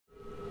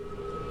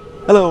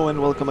Hello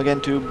and welcome again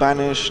to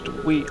Banished.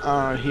 We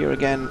are here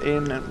again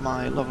in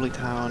my lovely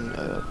town,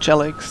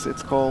 Chelix.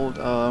 It's called.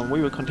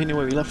 We will continue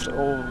where we left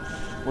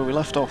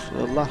off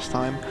last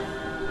time.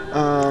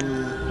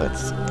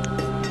 Let's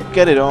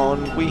get it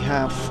on. We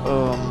have,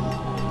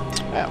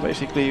 yeah,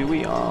 basically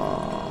we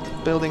are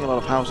building a lot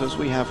of houses.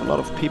 We have a lot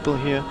of people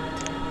here.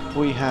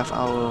 We have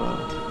our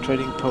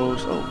trading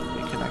post. Oh,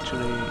 we can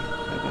actually.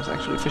 There's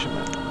actually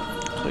fishermen.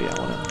 So yeah,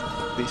 one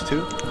of these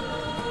two.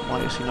 Why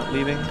is he not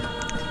leaving?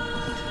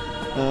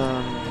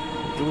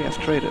 Do we have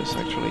traders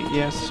actually?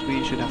 Yes,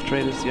 we should have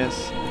traders,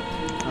 yes.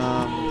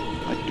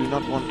 I do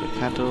not want a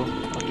cattle,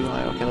 or do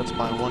I? Okay, let's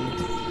buy one.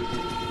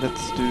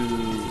 Let's do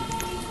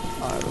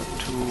iron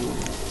tool.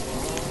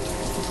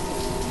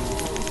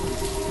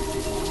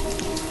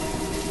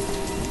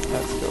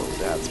 Let's go,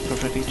 that's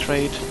perfectly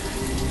trade.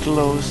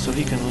 Close, so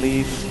he can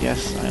leave.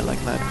 Yes, I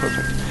like that,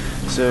 perfect.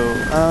 So,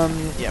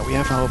 yeah, we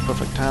have our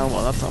perfect town.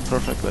 Well, that's not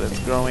perfect, but it's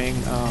growing.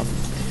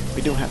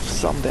 We do have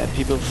some dead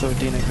people,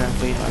 13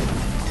 exactly.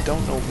 I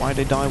don't know why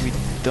they died. We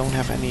don't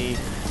have any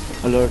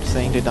alert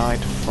saying they died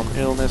from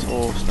illness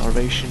or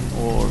starvation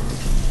or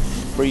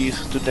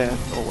freeze to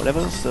death or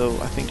whatever, so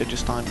I think they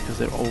just died because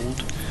they're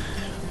old.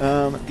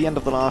 At the end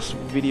of the last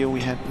video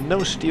we had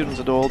no students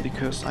at all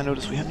because I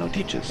noticed we had no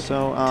teachers,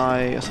 so I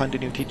assigned a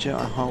new teacher.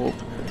 I hope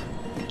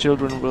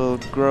children will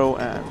grow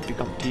and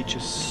become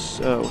teachers,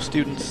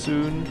 students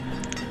soon.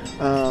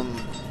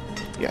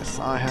 Yes,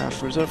 I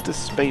have reserved this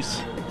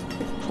space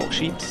for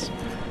sheeps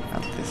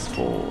and this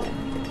for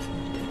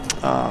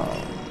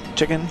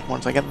chicken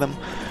once I get them.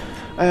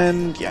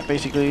 And yeah,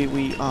 basically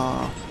we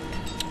are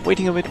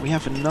waiting a bit. We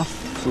have enough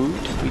food.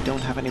 We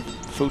don't have any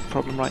food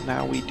problem right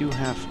now. We do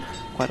have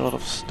quite a lot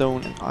of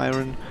stone and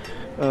iron.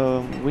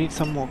 We need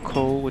some more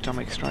coal, which I'm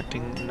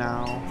extracting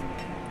now.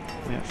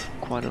 We have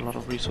quite a lot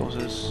of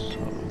resources, so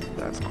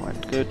that's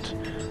quite good.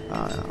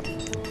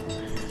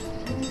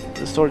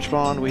 The storage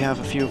barn, we have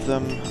a few of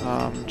them,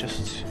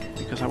 just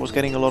because I was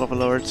getting a lot of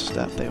alerts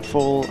that they're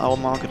full. Our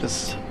market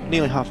is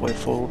nearly halfway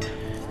full,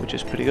 which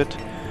is pretty good.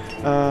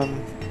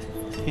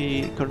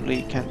 He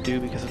currently can't do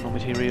because of no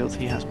materials.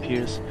 He has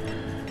peers.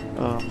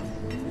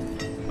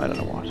 I don't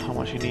know how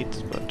much he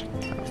needs, but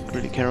I don't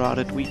really care about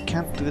it. We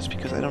can't do this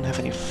because I don't have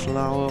any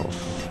flour.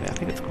 Yeah, I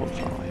think it's called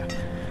flour, yeah.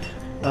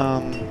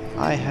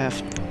 I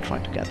have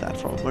tried to get that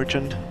from a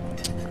merchant.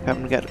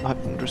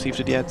 Haven't received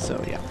it yet,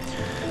 so yeah.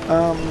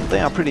 They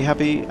are pretty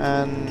happy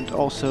and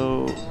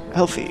also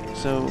healthy.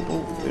 So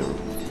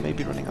we're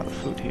maybe running out of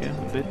food here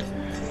a bit.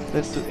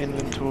 Let's do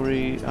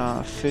inventory.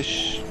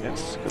 Fish.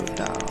 Let's go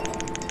down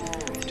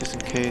just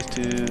in case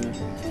to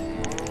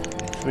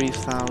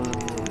 3,000.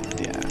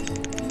 Yeah.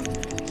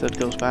 So it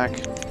goes back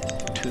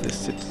to the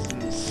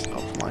citizens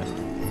of my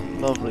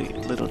lovely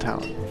little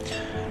town.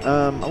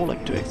 I would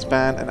like to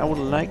expand, and I would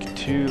like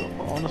to,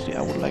 honestly,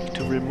 I would like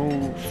to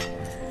remove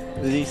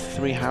these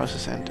 3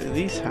 houses and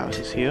these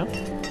houses here,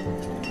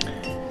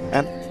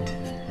 and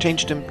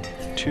change them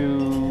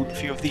to a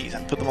few of these,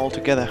 and put them all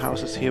together,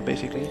 houses here,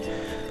 basically.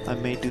 I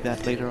may do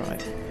that later, I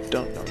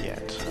don't know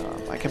yet.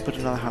 I can put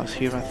another house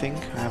here, I think.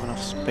 I have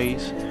enough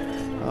space.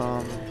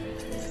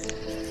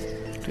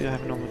 Do I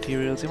have enough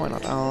materials? Why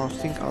not? I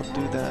think I'll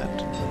do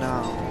that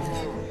now.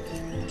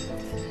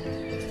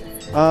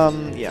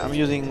 Yeah, I'm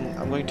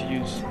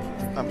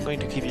going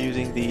to keep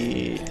using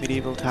the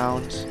medieval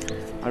towns.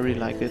 I really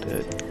like it.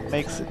 It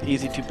makes it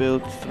easy to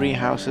build 3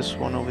 houses,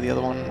 one over the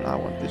other one. I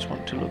want this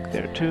one to look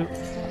there too.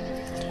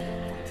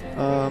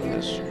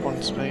 There's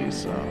one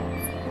space.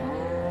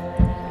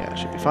 Yeah,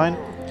 should be fine.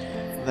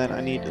 Then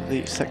I need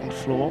the 2nd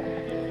floor,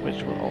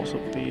 which will also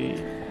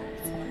be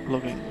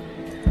looking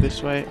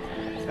this way.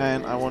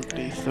 And I want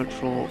the 3rd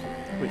floor,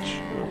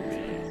 which will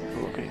be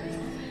looking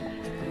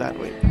that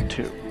way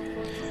too.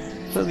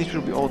 So these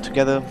will be all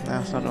together.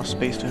 There's not enough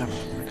space to have.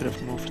 I could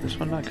have moved this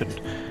one. I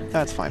couldn't.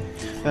 That's fine.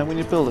 We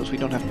need builders. We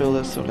don't have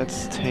builders, so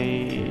let's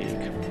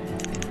take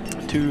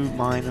 2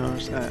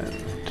 miners and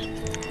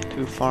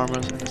 2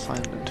 farmers and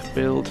assign them to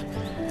build.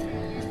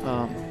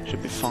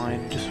 Should be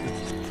fine. Just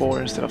with 4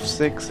 instead of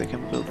 6, they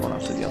can build one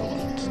after the other one.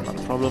 It's not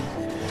a problem.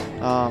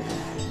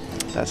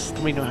 That's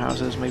 3 new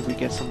houses. Maybe we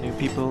get some new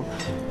people.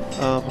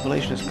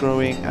 Population is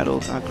growing.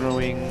 Adults are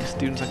growing.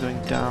 Students are going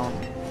down.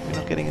 We're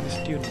not getting any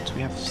students.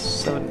 We have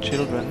 7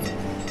 children.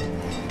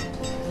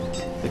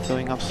 They're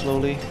going up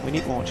slowly. We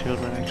need more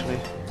children, actually.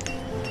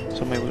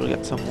 So maybe we'll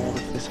get some more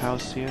with this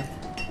house here.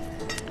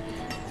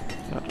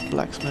 Got a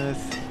blacksmith.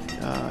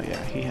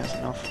 Yeah, he has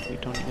enough. We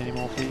don't need any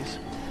more, please.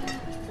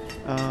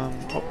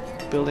 Oh,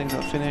 buildings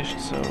are finished,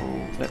 so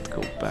let's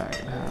go back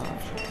and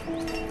have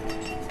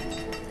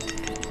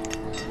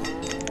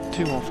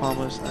 2 more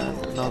farmers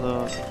and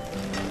another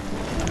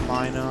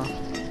miner.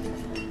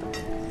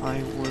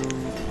 I will...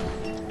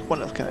 What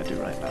else can I do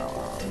right now?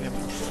 We have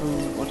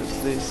food. What is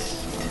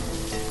this?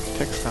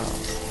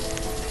 Textiles.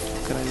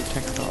 Can I do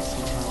textiles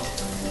somehow?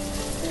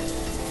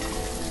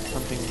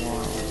 Something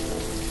wild.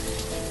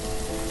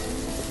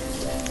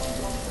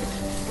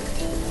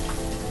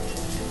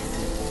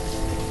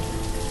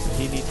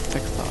 He needs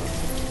textiles.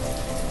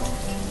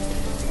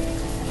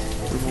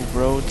 Remove remove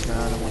roads. No,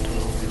 I don't want to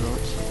remove any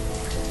roads.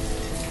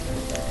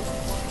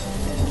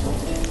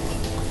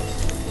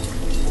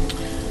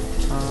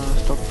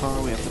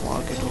 Stockpile, we have the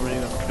market already,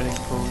 we have a trading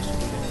post.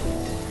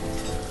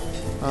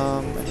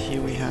 And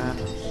here we have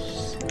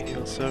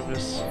medial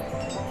service.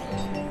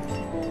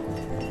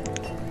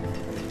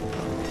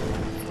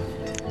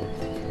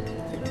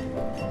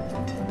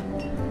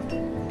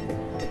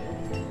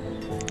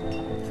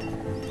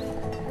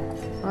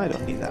 I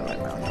don't need that right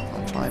now, no,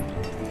 I'm fine.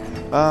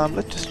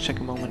 Let's just check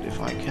a moment if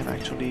I can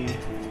actually...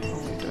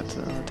 Oh wait, that's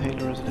a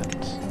Taylor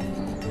residence.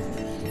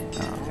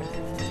 Ah,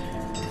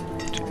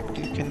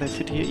 okay. Can they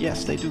fit here?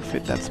 Yes, they do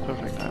fit, that's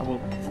perfect. I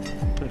will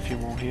put a few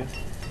more here,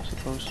 I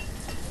suppose.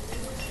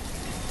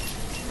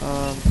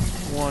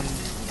 One...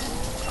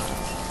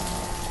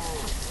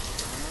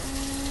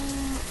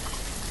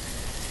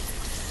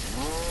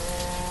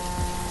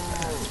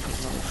 let's put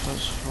another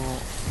first floor.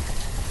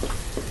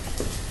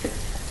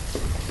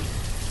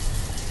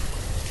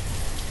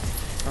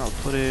 I'll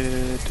put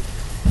it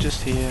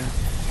just here.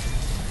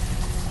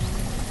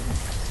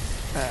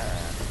 And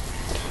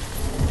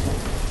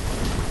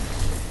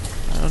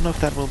I don't know if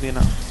that will be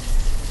enough.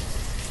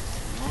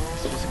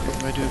 Let's just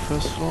get ready to do the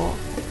first floor.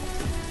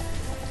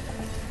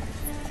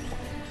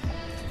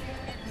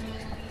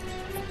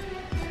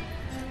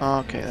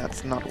 Okay,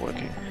 that's not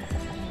working.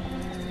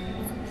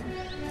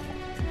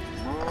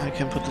 I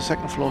can put the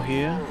second floor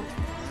here.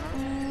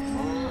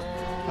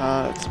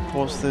 Let's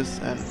pause this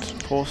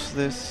and pause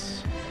this.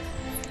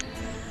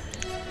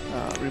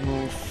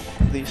 Remove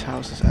these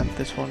houses and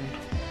this one.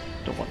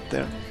 Don't want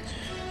there.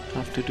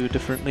 Have to do it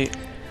differently.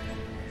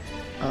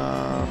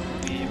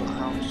 Medieval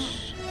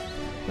house.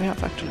 We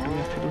have actually. Do we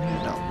have people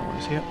here? No, no one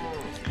is here.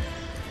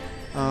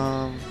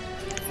 Yeah,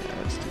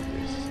 let's do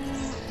this.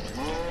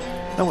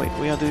 No wait,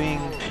 we are doing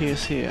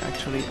piers here.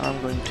 Actually,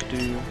 I'm going to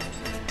do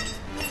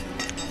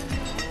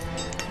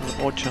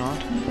an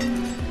orchard.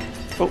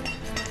 Oh,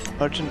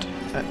 urgent.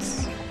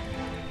 That's.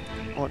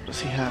 What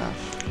does he have?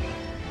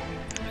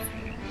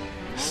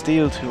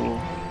 Steel tool.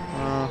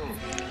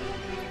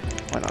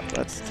 Why not?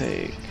 Let's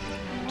take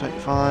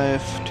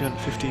 25,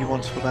 250 he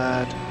wants for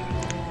that.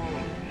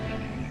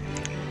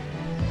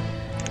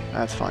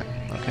 That's fine.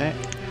 Okay.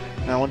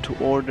 Now I want to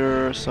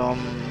order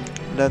some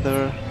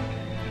leather,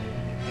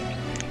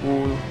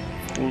 wool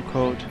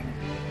coat,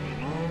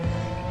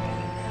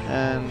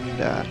 and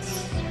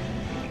that's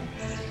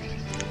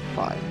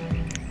fine.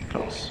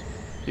 Close.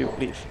 You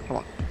leave. Come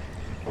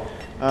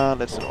on.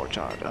 Let's do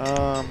orchard.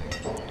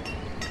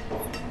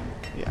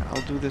 Yeah,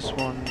 I'll do this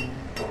one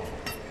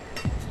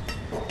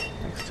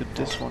next to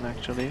this one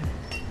actually.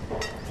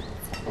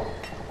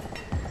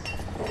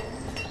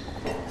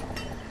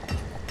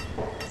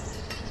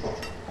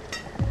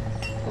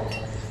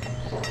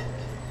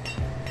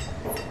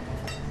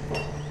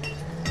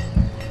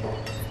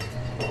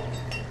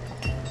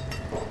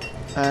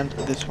 And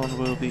this one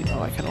will be...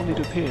 Oh, I can only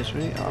do piers,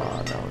 really?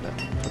 Ah, no, then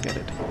forget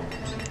it.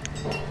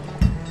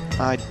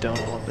 I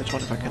don't want this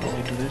one if I can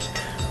only do this.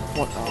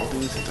 What I'll do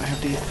is, since I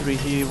have these three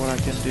here, what I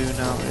can do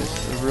now is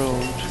the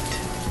road.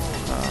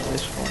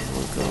 This one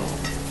will go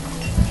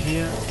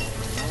here.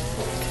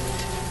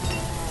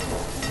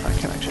 I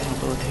can actually not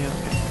build it here,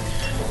 okay.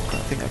 So I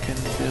think I can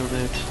build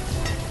it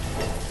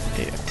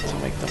here, to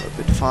make them a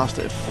bit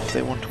faster if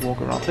they want to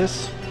walk around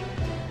this.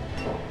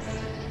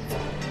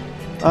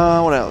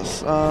 What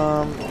else?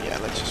 Yeah,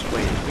 let's just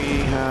wait.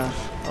 We have...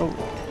 Oh.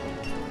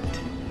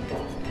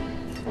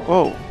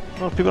 Whoa. A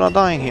lot of people are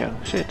dying here.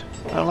 Shit.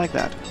 I don't like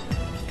that.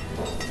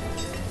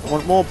 I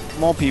want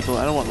more people.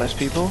 I don't want less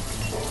people.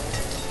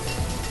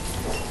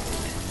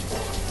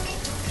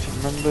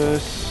 Team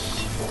members.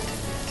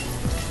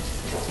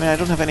 I mean, I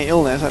don't have any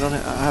illness. I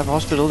have a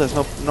hospital. There's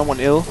no one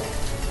ill.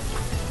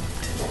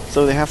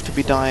 So they have to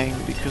be dying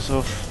because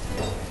of...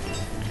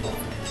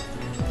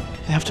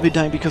 They have to be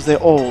dying because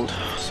they're old.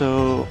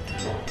 So...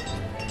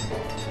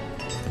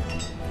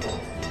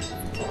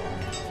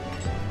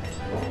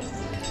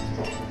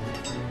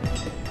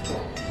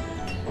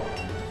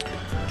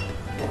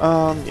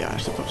 yeah, I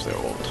suppose they're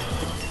old.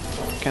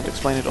 Can't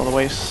explain it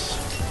otherwise.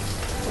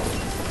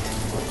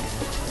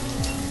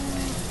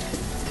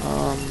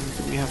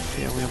 We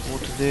have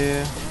water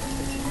there.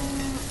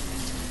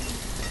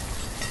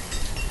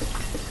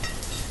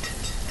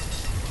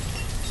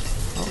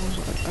 Oh,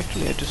 so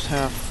actually I just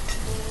have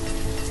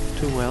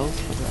 2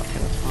 wells, but okay,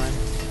 that's fine.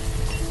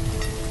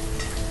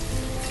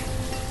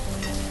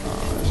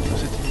 There's no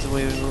citizens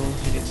available.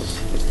 He needs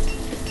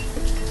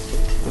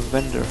a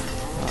vendor.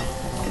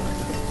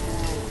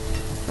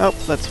 Oh,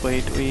 let's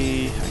wait.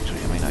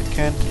 I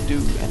can't do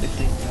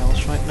anything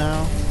else right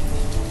now.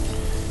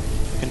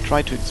 I can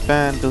try to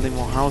expand, building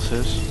more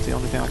houses. It's the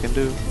only thing I can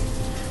do.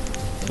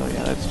 So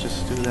yeah, let's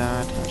just do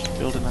that. Let's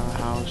build another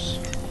house.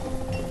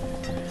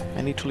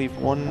 I need to leave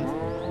one.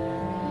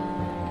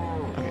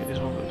 Okay, this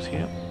one goes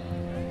here.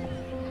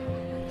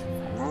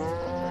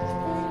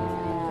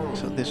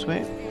 So this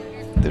way.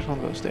 This one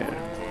goes there.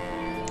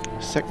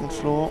 Second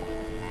floor.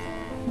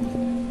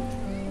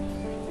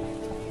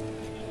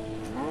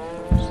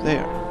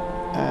 There.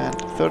 And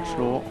third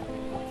floor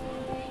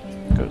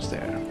goes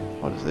there.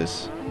 What is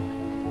this?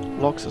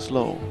 Logs is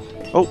low.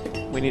 Oh,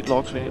 we need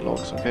logs,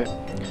 okay.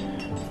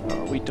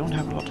 We don't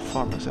have a lot of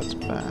farmers, that's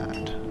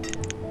bad.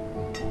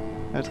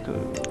 Let's go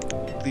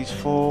these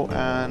 4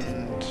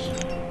 and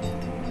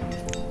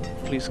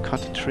please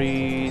cut the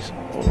trees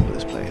all over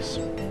this place.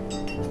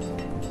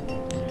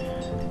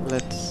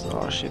 Let's,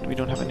 oh shit, we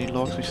don't have any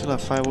logs, we still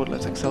have firewood,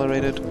 let's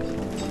accelerate it.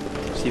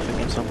 See if we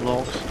get some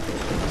logs.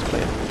 Let's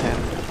play at 10.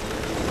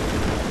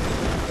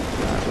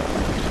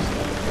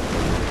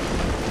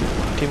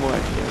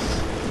 Teamwork, yes.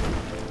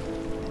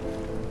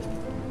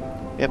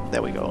 Yep,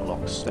 there we go,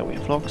 logs. There we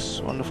have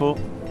logs, wonderful.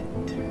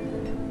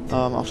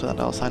 After that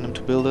I'll assign them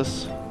to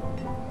builders.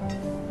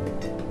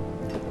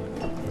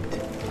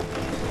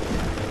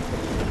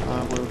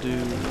 I will do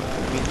in the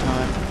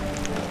meantime.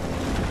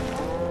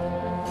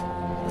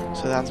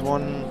 So that's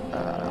one,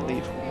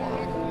 leave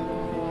one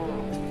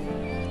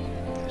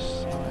this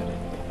side.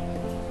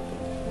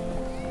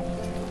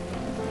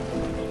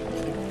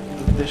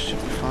 This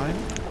should be fine.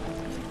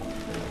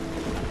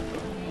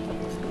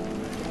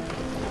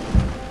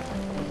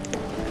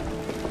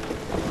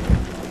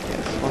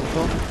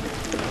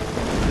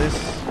 This.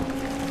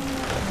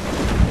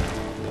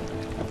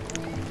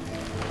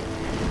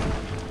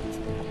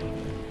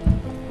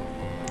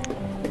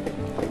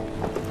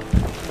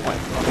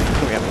 Right, okay,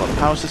 so we have a lot of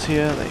houses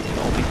here, they can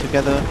all be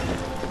together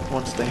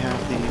once they have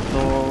the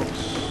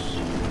logs.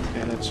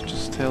 Okay, let's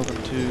just tell them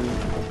to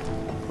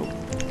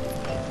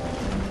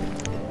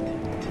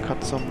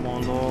cut some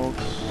more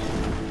logs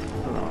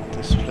around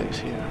this place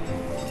here.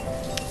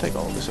 Take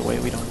all this away,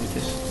 we don't need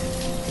this.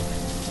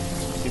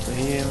 People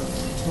here.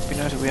 Would be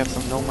nice if we have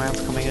some nomads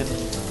coming in.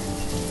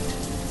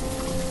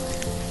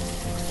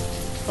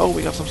 Oh,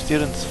 we got some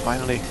students,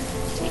 finally.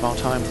 It's about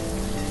time.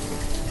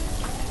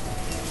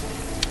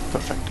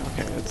 Perfect,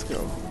 okay, let's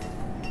go.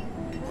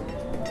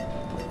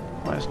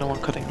 Why is no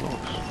one cutting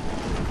logs?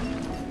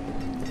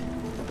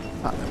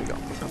 Ah, there we go,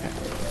 okay.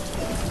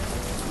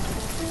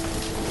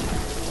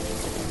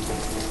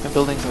 And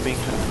buildings are being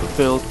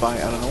built by,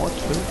 I don't know what,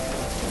 who?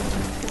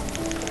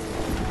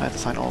 I have to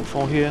sign all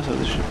 4 here, so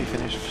this should be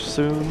finished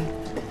soon.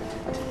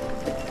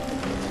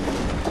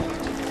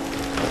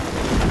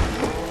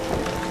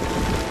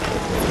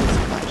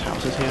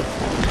 Here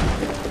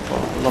for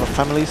a lot of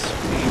families.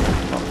 We need a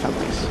lot of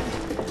families.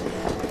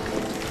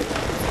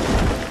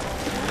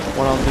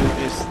 What I'll do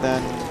is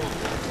then,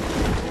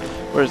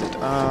 where is it?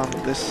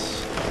 This.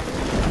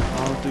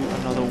 I'll do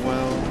another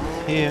well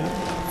here,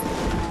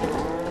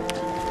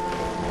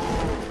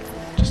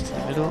 just in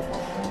the middle.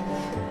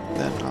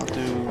 Then I'll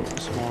do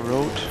a small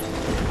road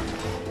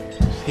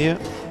here.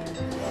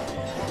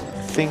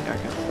 I think I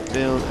can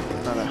build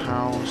another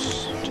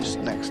house just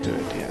next to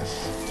it.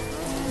 Yes.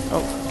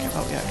 Oh, okay.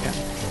 Oh, yeah, I can.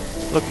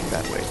 Looking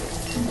that way.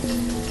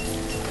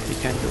 You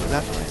can go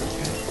that way,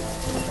 okay.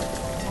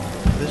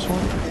 This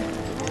one.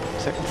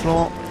 Second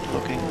floor,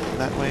 looking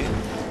that way.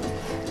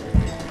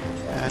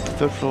 And the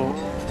third floor,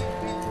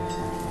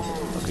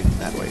 looking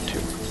that way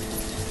too.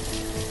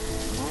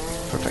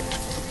 Perfect.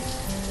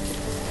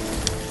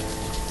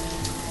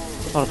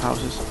 A lot of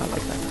houses, I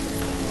like that.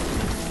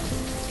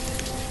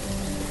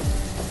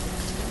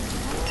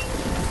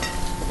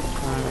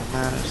 Private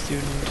man, a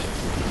student.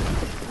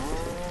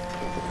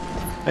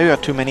 Maybe we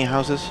got too many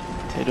houses.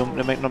 They're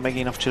not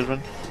making enough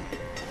children.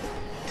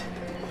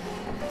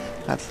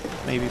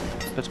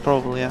 That's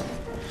probably, yeah.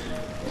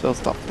 So I'll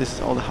stop. This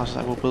is all the houses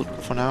I will build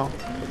for now.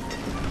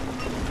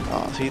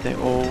 See, they're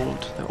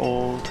old.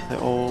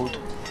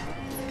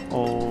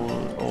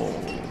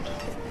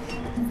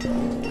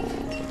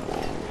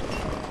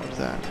 What is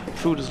that?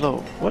 Food is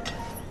low. What?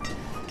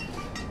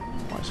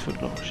 Why is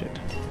food low? Shit.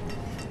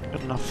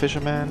 Got enough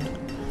fishermen.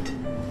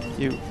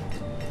 You.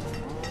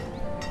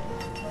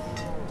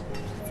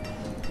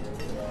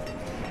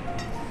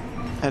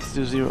 Let's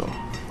do 0.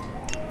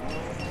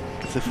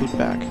 Get the food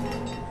back.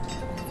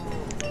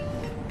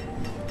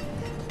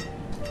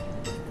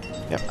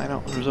 Yep, I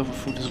know. The reserve of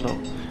food is low.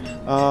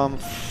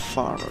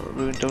 Farmer.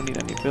 We don't need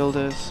any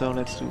builders, so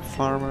let's do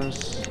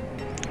farmers.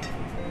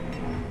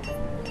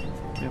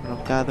 We have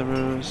enough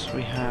gatherers.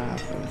 We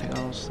have everything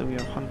else. So we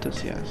have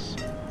hunters, yes.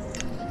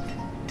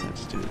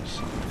 Let's do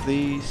some of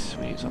these.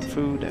 We need some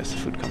food. There's the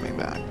food coming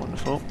back.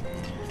 Wonderful.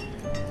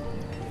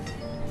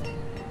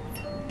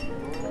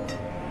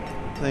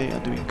 They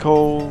are doing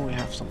coal, we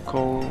have some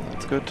coal,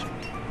 that's good.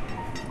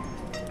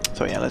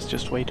 So yeah, let's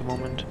just wait a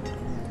moment.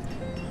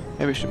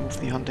 Maybe we should move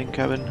the hunting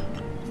cabin.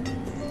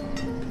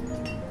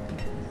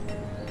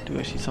 Do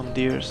I see some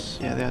deers?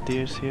 Yeah, there are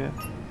deers here.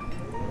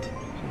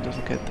 It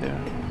doesn't get there.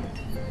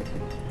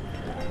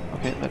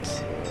 Okay,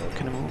 let's...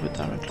 Can I move it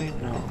directly?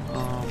 No.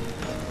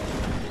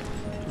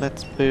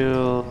 Let's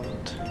build...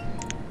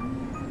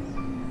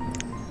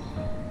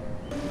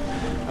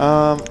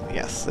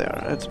 yes,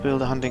 there. Let's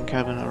build a hunting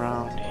cabin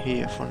around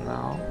here for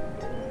now.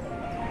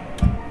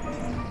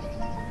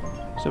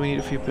 So we need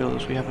a few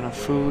builders. We have enough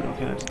food.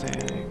 Okay, let's take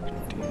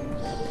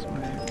these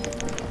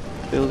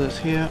builders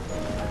here.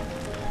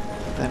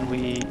 Then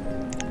we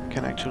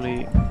can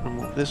actually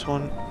remove this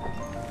one.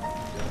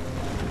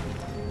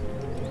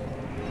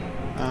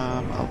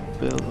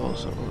 build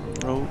also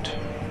a road.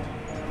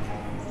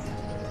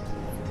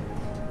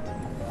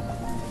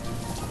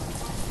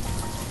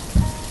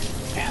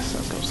 Yes,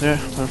 that goes there.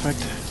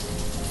 Perfect.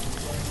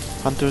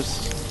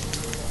 Hunters.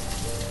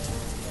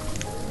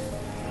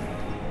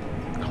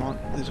 Come on,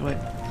 this way.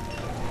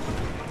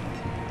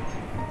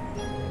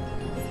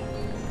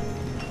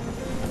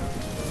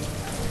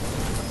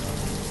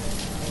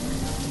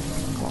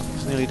 Come on,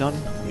 it's nearly done.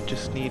 We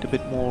just need a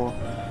bit more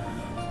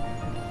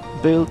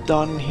build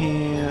done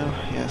here.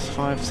 Yes,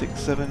 5, 6,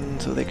 7,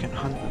 so they can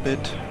hunt a bit.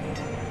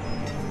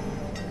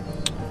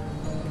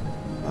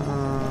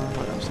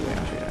 What else do we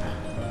have here?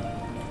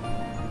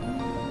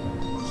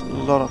 There's a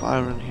lot of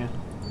iron here.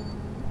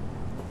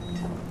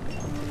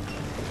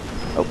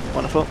 Oh,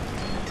 wonderful.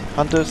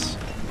 Hunters.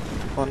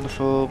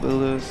 Wonderful.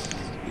 Builders.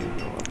 You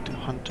go up to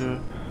hunter.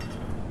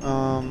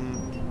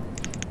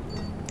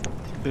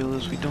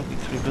 Builders. We don't need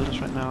 3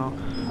 builders right now.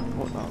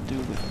 What I'll do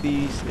with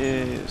these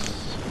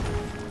is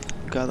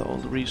gather all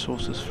the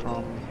resources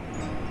from...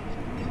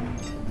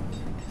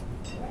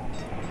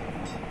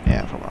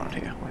 yeah, from around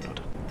here. Why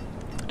not?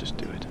 Just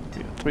do it.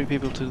 We have 3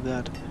 people to do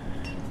that.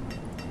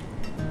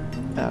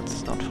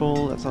 That's not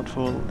full. That's not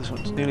full. This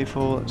one's nearly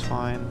full. That's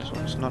fine. This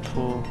one's not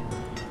full.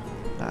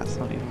 That's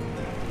not even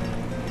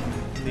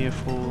near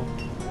full.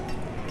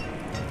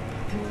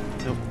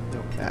 Nope,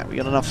 nope. We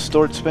got enough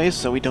storage space,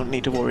 so we don't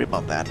need to worry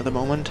about that at the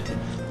moment.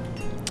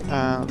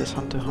 This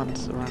hunter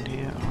hunts around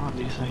here. Oh,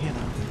 these are here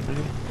now.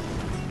 Really?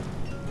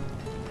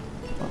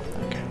 Oh,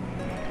 okay.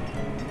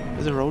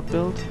 Is a road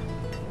built?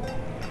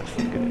 I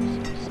think it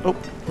is. Oh,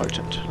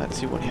 merchant. Let's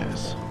see what he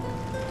has.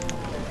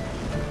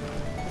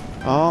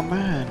 Oh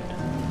man.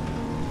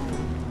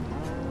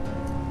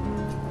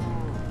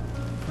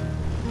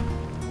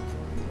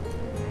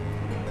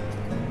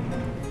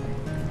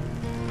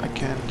 I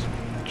can't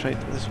trade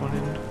this one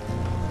in.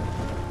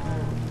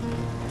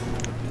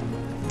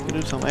 We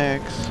do some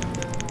eggs.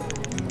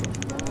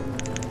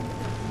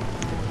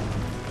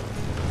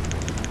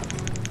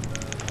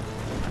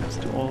 Let's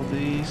do all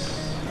these.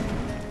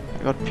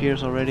 I got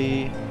pears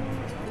already.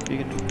 We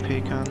can do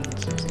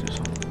pecans. Let's do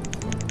some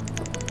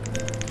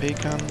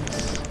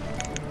pecans.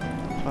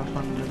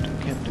 500.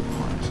 We can't do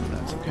more, so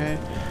that's okay.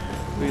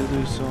 We'll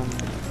do some.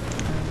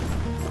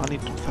 I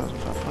need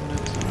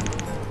 2,500. So.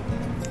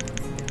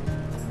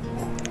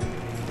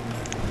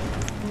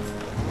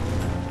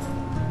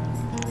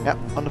 Yeah,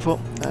 wonderful.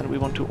 And we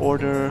want to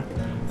order.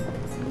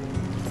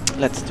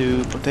 Let's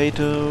do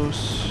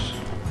potatoes.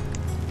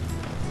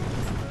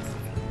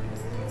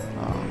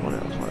 What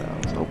else? What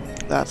else? Oh,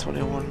 that's what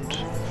I want.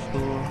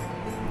 Flour.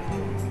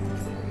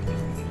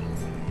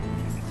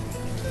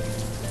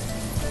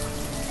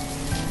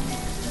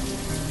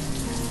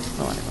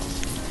 No animals.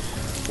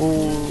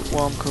 Wool,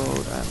 warm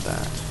coat, and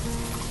that.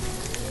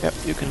 Yep,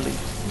 you can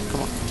leave.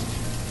 Come on.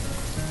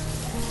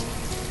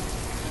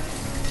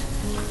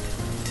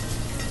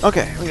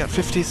 Okay, we got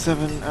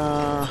 57,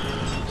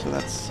 so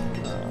that's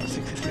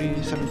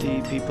 63,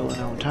 70 people in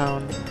our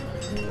town.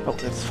 Oh,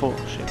 that's full.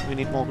 Shit, we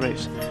need more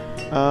graves.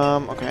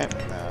 Okay,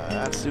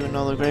 let's do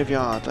another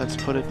graveyard. Let's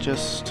put it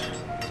just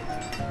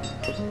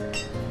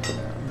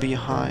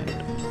behind.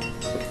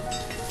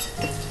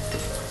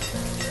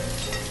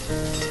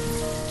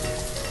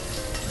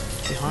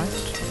 Behind?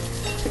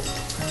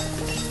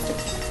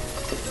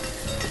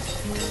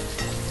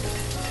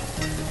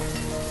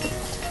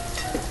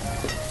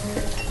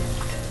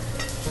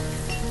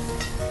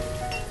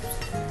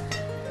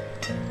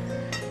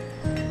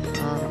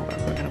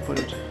 We're gonna put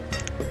it.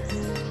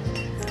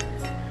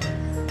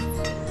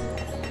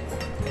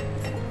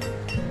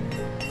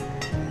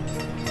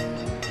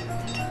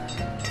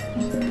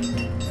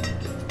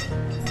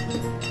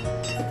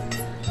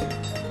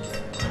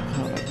 I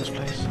don't like this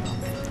place.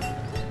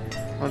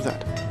 What is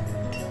that?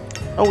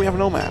 Oh, we have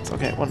nomads.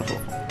 Okay, wonderful.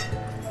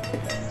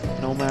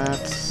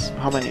 Nomads.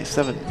 How many?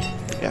 7.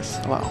 Yes.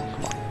 Wow.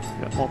 Come on.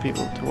 We got more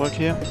people to work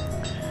here.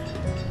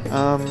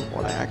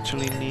 What I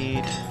actually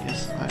need.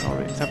 Yes, I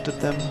already accepted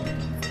them.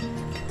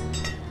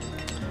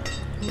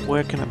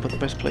 Where can I put the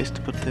best place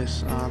to put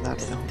this?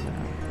 That's the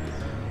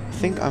I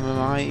think I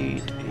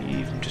might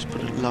even just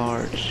put it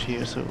large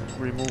here, so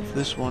remove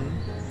this one.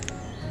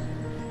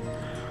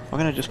 Or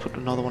can I just put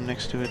another one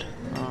next to it?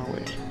 Oh,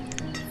 wait.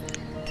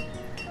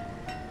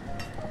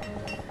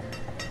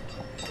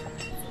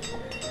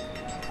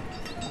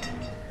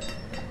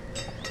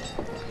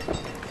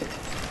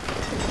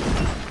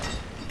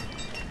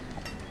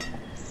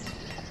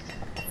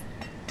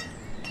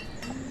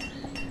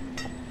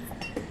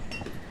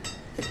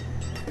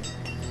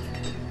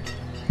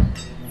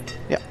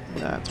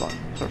 That's one.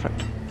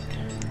 Perfect.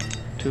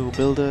 2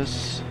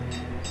 builders.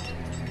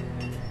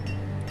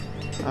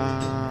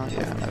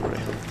 Yeah, library.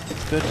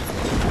 Good.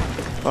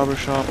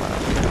 Barbershop. I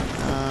don't care.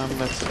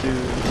 Let's do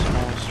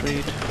small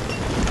street.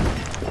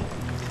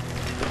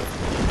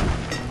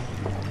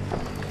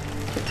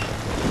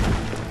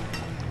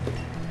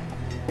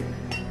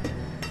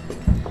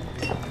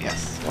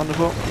 Yes,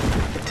 wonderful.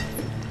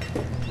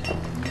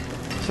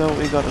 So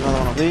we got another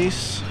one of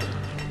these.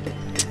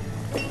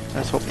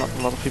 Let's hope not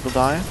a lot of people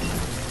die.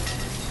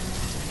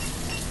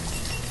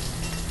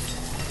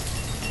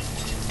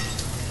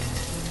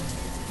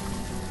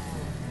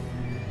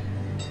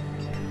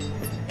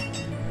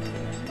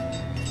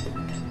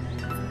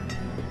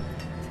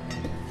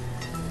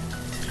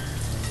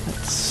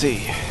 Let's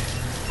see.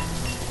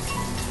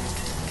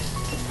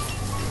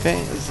 Okay,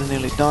 this is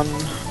nearly done.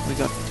 We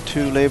got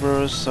 2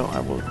 laborers, so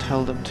I will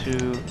tell them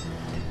to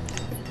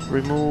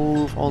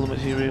remove all the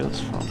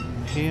materials from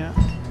here.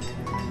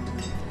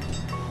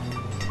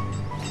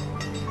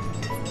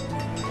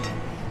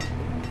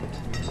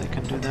 They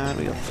can do that.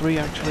 We got 3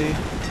 actually.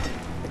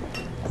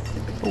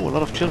 Oh, a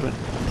lot of children.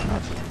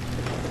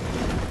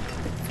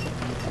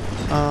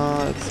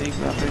 Let's see,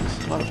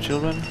 graphics. A lot of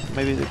children.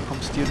 Maybe they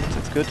become students.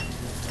 That's good.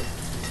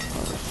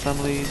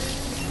 Families.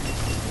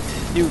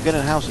 You get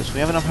in houses.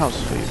 We have enough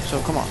houses for you.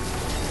 So come on.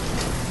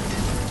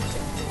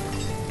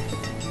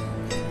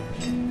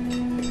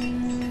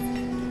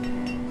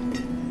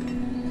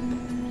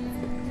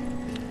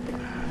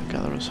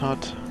 Gatherer's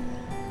hut.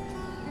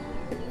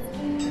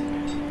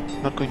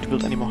 Not going to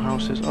build any more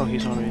houses. Oh,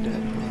 he's already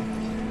dead.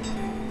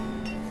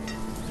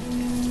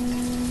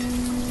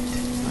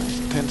 Nice.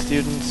 10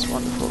 students.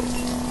 Wonderful.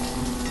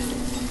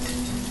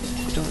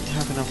 We don't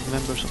have enough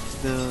members of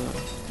the...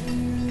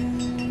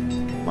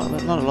 Well,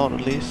 not a lot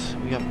at least.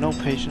 We have no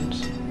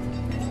patience.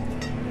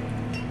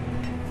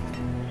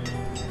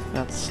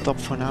 Let's stop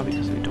for now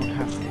because we don't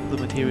have the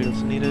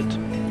materials needed.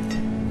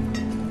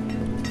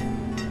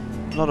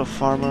 A lot of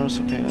farmers.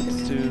 Okay,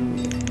 let's do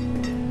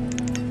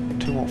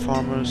 2 more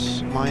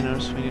farmers.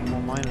 Miners. We need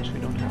more miners. We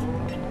don't have a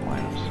lot of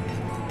miners.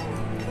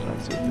 So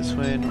let's do it this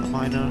way. Another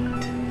miner.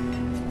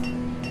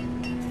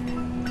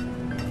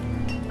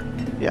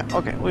 Yeah,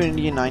 okay. We're in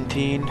year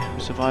 19. We're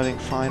surviving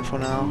fine for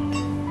now.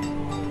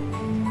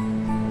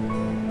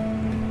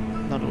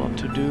 Not a lot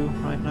to do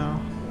right now.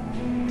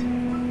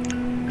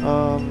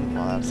 Well,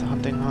 that's a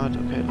hunting hut.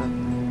 Okay,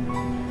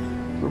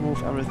 then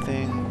remove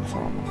everything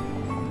from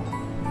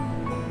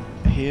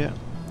here,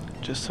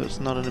 just so it's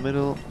not in the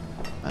middle,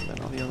 and then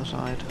on the other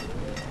side.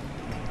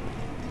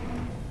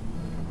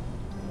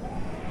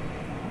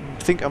 I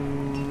think I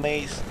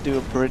may do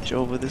a bridge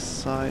over this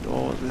side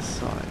or this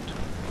side.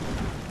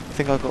 I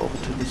think I'll go over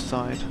to this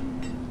side.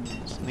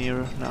 It's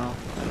nearer now.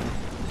 I don't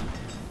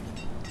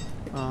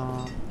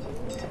know.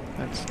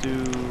 Let's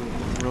do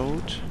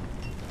road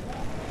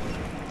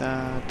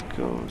that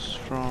goes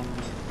from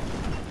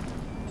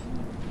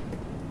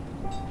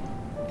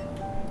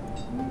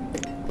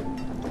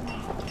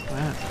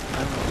man,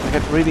 I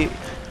get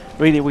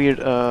really weird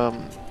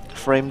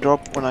frame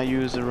drop when I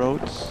use the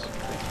roads.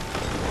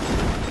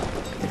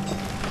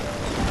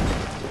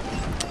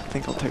 I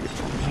think I'll take it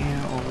from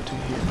here over to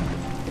here.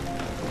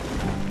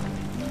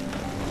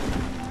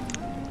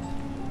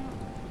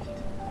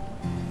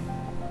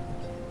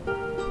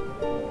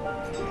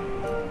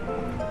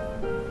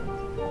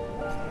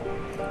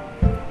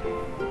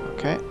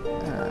 Okay,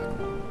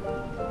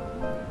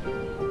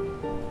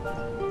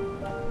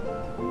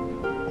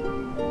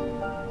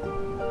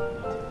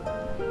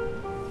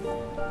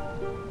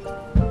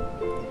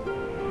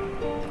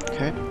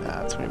 okay,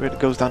 that's when it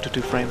goes down to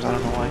 2 frames. I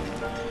don't know why.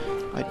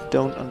 I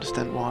don't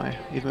understand why.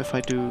 Even if I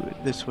do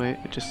it this way,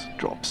 it just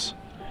drops.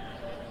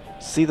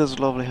 See those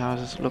lovely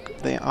houses? Look,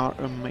 they are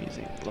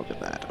amazing. Look at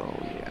that. Oh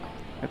yeah.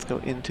 Let's go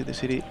into the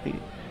city.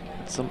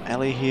 Got some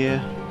alley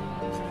here.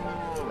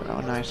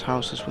 Our nice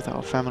houses with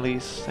our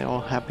families, they're all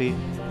happy.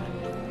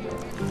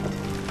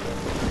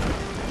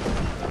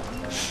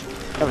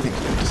 Everything's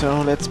good.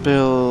 So let's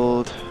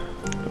build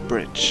a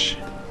bridge.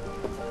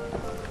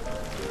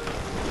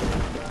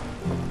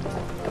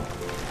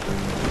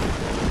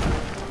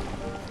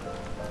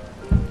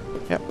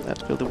 Yep,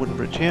 let's build a wooden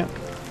bridge here.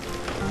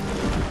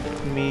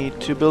 We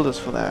need 2 builders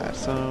for that,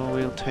 so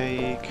we'll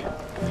take...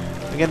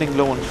 We're getting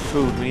low on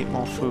food, we need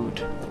more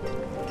food.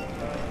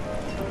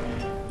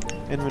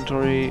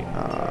 Inventory,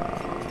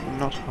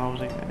 not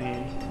housing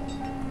any.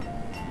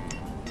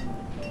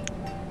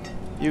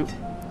 You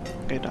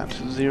get down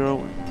to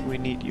 0. We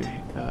need you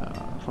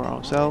for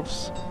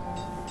ourselves.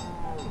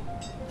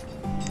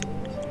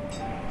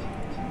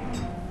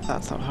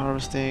 That's not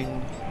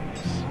harvesting.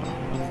 It's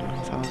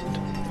 1,000.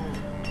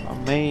 I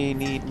may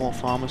need more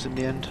farmers in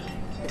the end.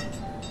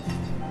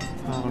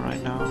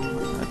 Right now,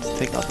 let's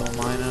take out our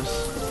miners.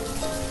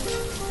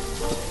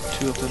 Put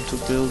 2 of them to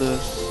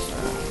builders.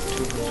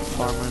 2 of them to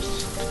farmers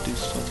to do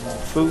some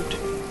more food.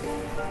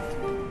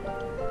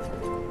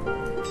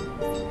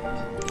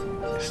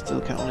 I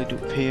still can only do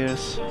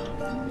pairs.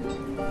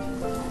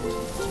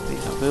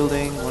 These are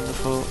building,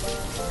 wonderful.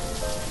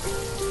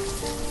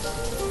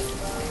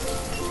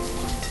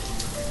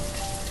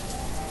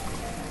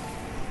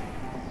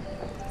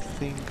 I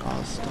think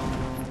I'll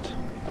start.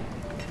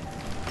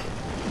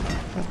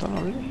 I've done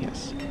already?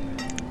 Yes.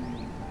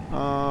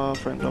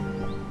 Framed up.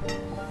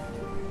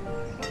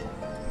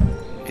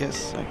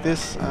 Yes, like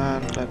this,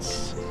 and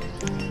let's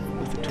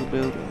with the 2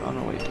 build. Oh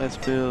no, wait. Let's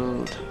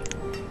build.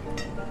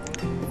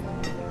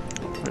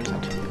 Where is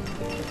that?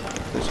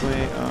 This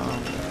way.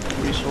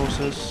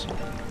 Resources.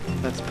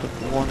 Let's put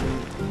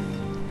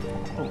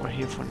 1 over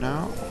here for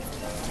now.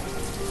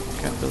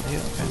 Can't build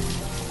here. Okay.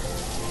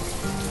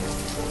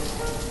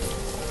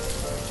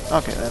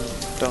 Okay, then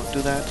don't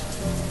do that.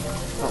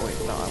 Oh wait,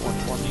 no, I want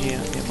 1 here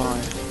nearby.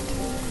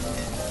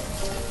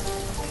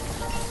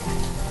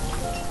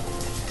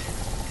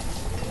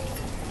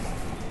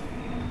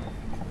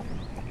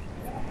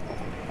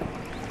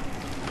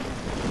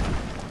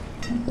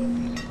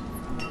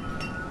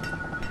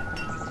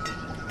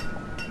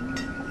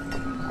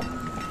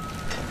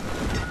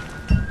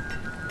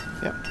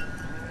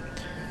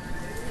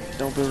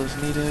 No builders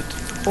needed.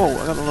 Oh,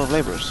 I got a lot of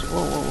laborers.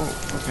 Whoa, whoa, whoa.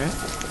 Okay.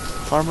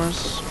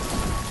 Farmers.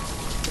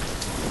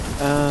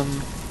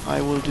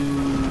 I will do...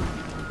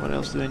 What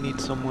else do I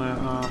need somewhere?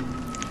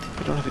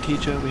 We don't have a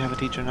teacher. We have a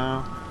teacher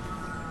now.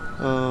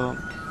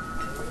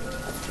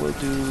 We'll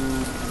do...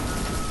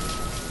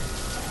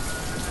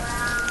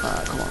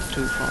 come on,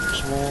 2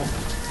 farmers more.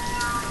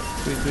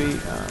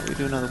 3. We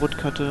do another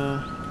woodcutter.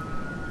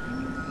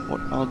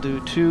 What I'll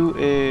do too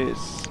is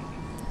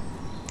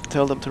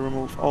tell them to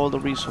remove all the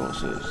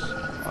resources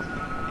on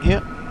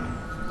here,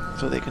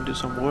 so they can do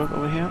some work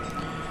over here.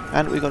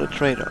 And we got a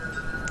trader.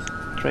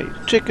 Trade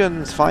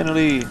chickens,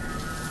 finally!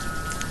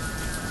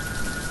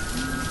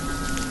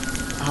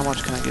 How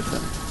much can I give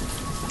them?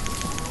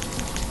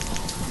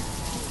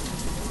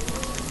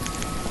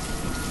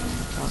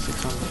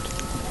 600.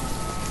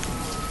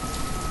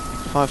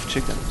 5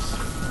 chickens.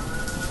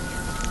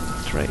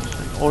 Trade.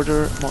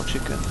 Order more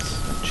chickens.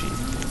 Cheap.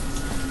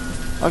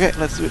 Okay,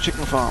 let's do a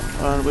chicken farm.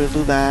 We'll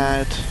do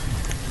that.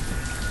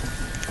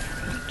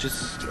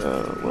 Just,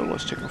 where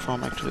was chicken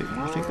farm actually?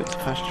 I think it's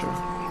pasture.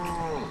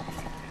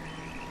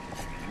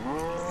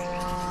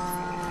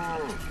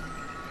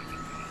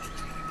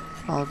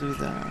 I'll do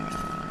that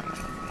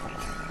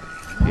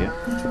here.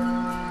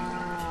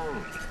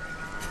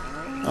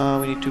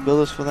 We need 2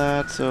 builders for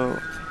that, so...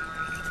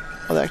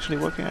 Oh, they're actually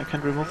working. I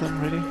can't remove them,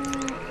 really.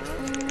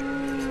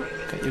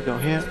 Okay, you go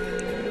here.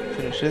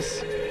 Finish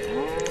this.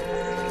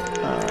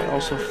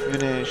 Also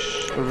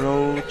finish a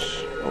road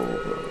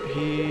over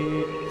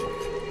here.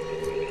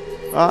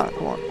 Ah,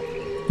 come on.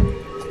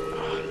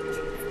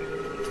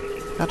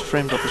 That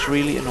frame drop is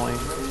really annoying.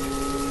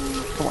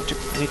 Come on,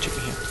 chicken. I need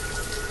chicken here.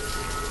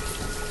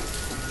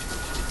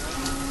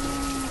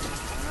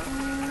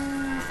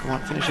 Come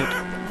on, finish it.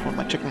 I want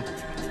my chicken.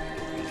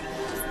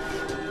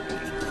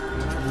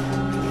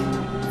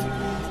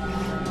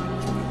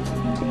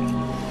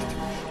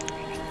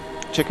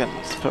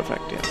 Chickens,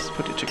 perfect, yes.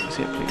 Put your chickens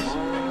here, please.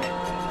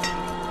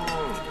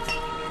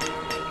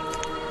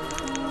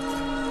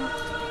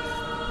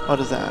 What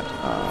is that?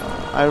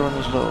 Iron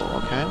is low,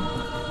 okay.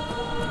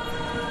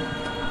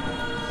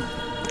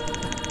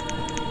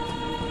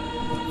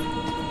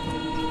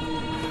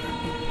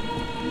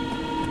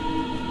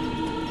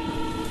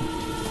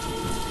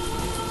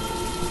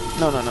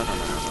 No,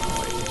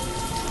 wait.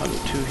 I'll do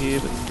 2 here,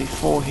 but the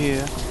 4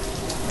 here,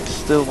 I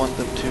still want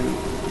them to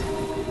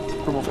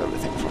remove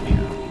everything from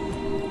here.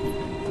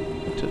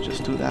 So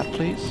just do that,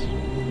 please.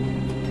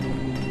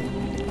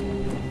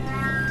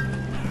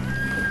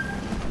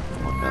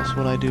 What else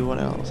will I do? What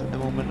else? At the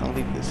moment, I'll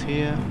leave this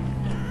here.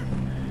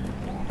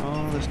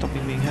 Oh, they're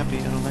stopping being happy.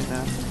 I don't like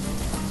that.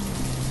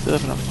 Still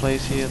have enough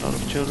place here. A lot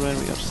of children.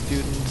 We got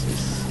students.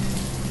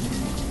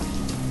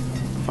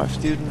 5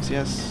 students,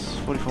 yes.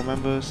 44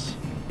 members.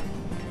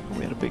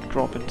 We had a big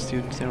drop in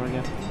students there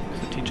again.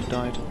 The teacher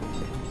died.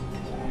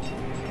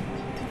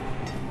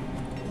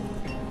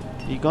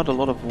 He got a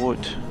lot of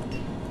wood.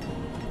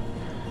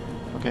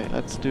 Okay,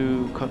 let's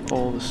cut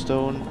all the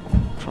stone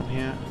from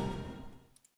here.